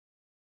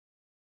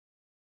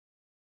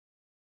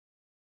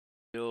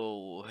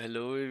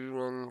Hello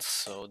everyone.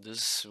 So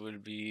this will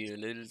be a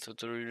little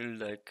tutorial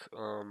like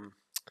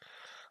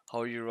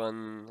how you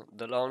run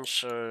the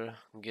launcher,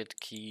 get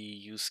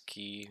key, use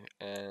key,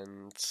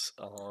 and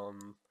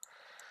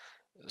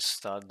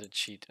start the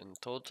cheat in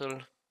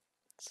total.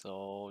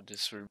 So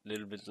this will be a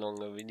little bit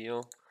longer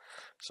video.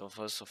 So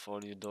first of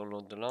all, you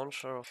download the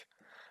launcher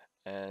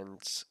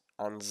and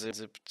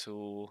unzip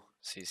to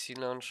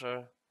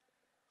CCLauncher.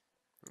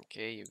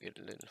 Okay, you get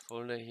a little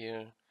folder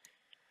here.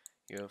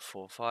 You have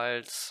 4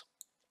 files.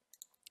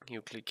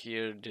 You click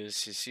here the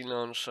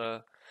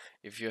CCLauncher.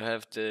 If you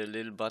have the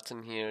little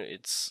button here,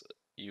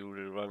 you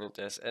will run it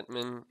as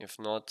admin. If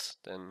not,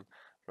 then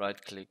right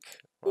click,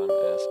 run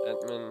as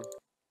admin.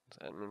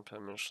 Admin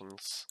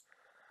permissions.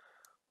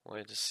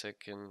 Wait a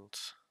second.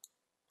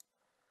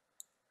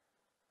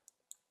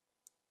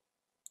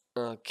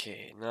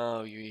 Okay,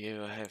 now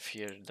you have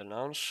here the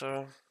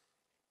launcher.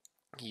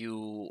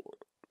 You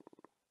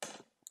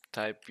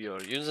type your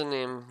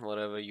username,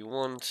 whatever you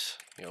want,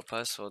 your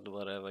password,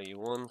 whatever you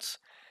want,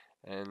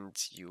 and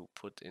you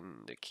put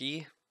in the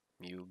key.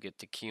 You get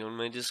the key on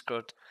my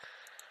Discord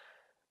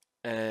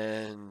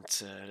and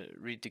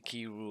read the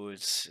key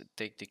rules,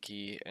 take the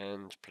key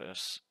and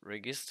press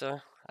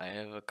register. I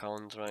have an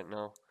account right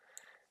now,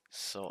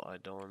 so I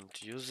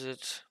don't use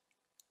it.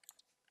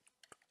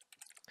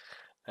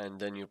 And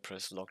then you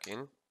press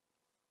login.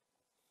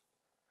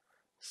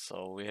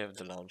 So we have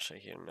the launcher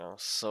here now.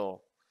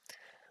 So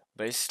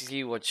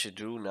basically what you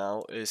do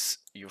now is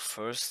you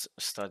first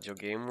start your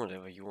game,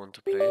 whatever you want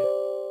to play.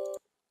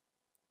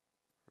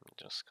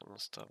 I'm just gonna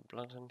start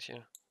Bloodhunt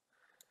here.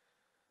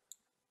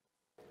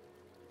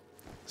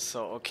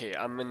 So okay,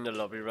 I'm in the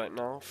lobby right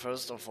now.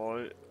 First of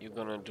all, you're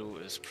gonna do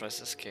is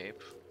press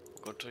escape,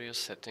 go to your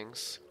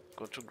settings,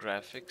 go to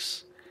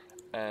graphics,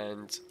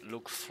 and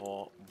look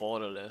for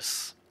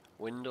borderless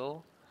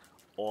window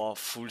or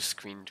full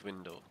screened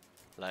window,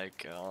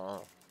 like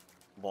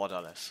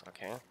borderless.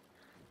 Okay,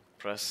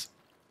 press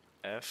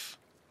F,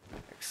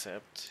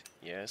 accept,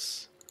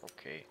 yes,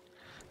 okay.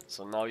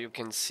 So now you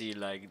can see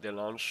like the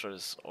launcher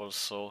is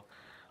also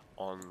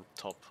on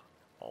top,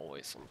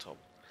 always on top.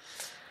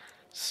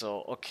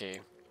 So okay,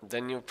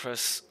 then you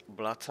press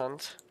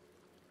Bloodhunt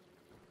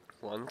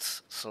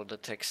once, so the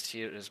text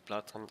here is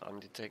Bloodhunt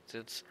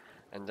undetected,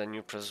 and then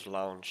you press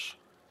launch.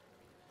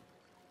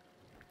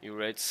 You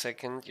wait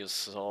second, you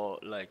saw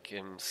like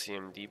in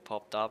CMD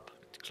popped up,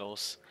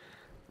 close,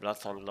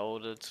 Bloodhunt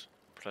loaded,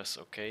 press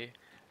OK,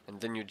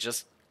 and then you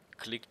just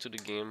click to the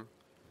game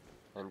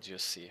and you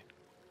see.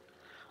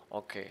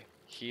 Okay,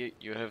 here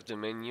you have the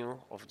menu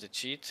of the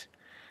cheat.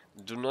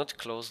 Do not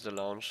close the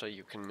launcher,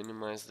 you can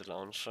minimize the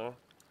launcher.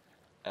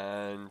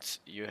 And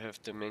you have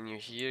the menu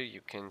here,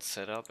 you can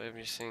set up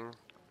everything,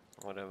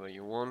 whatever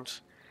you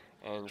want,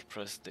 and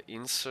press the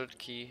insert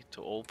key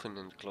to open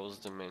and close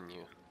the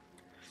menu.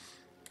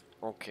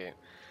 Okay,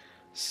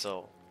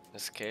 so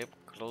escape,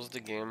 close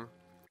the game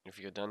if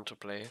you're done to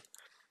play.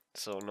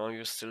 So now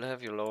you still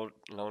have your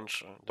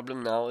launcher. The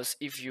problem now is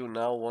if you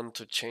now want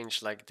to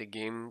change like the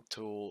game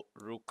to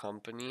Rook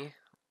Company,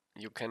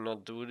 you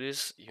cannot do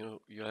this.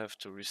 You have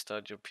to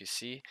restart your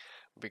PC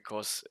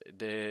because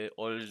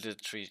all the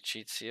 3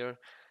 cheats here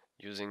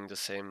using the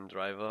same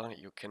driver,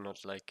 you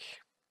cannot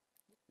like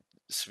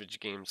switch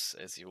games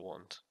as you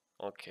want.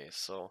 Okay,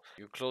 so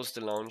you close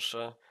the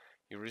launcher,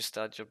 you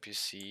restart your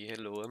PC.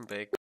 Hello, I'm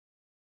back.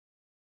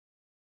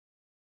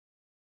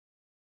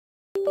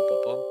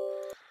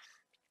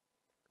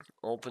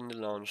 Open the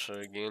launcher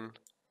again.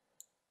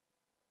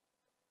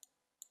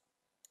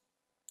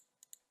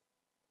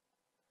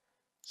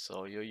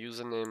 So your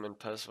username and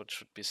password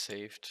should be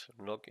saved.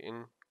 Log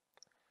in.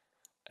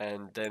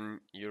 And then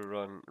you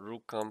run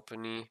Rook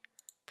Company,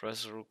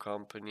 press Rook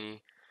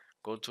Company,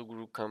 go to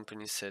Rook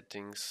Company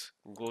settings,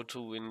 go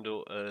to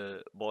window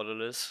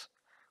borderless,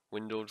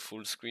 windowed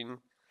full screen,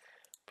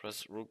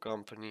 press Rook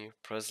Company,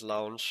 press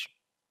launch,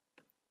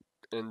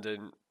 and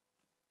then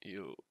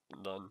you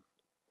done.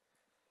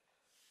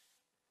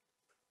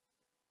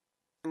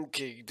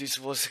 Okay, this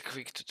was a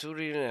quick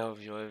tutorial. I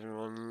hope you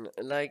everyone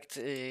liked,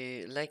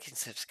 like and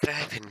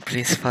subscribe, and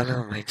please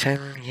follow my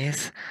channel.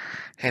 Yes,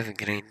 have a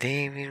great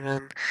day,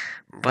 everyone.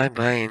 Bye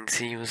bye, and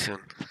see you soon.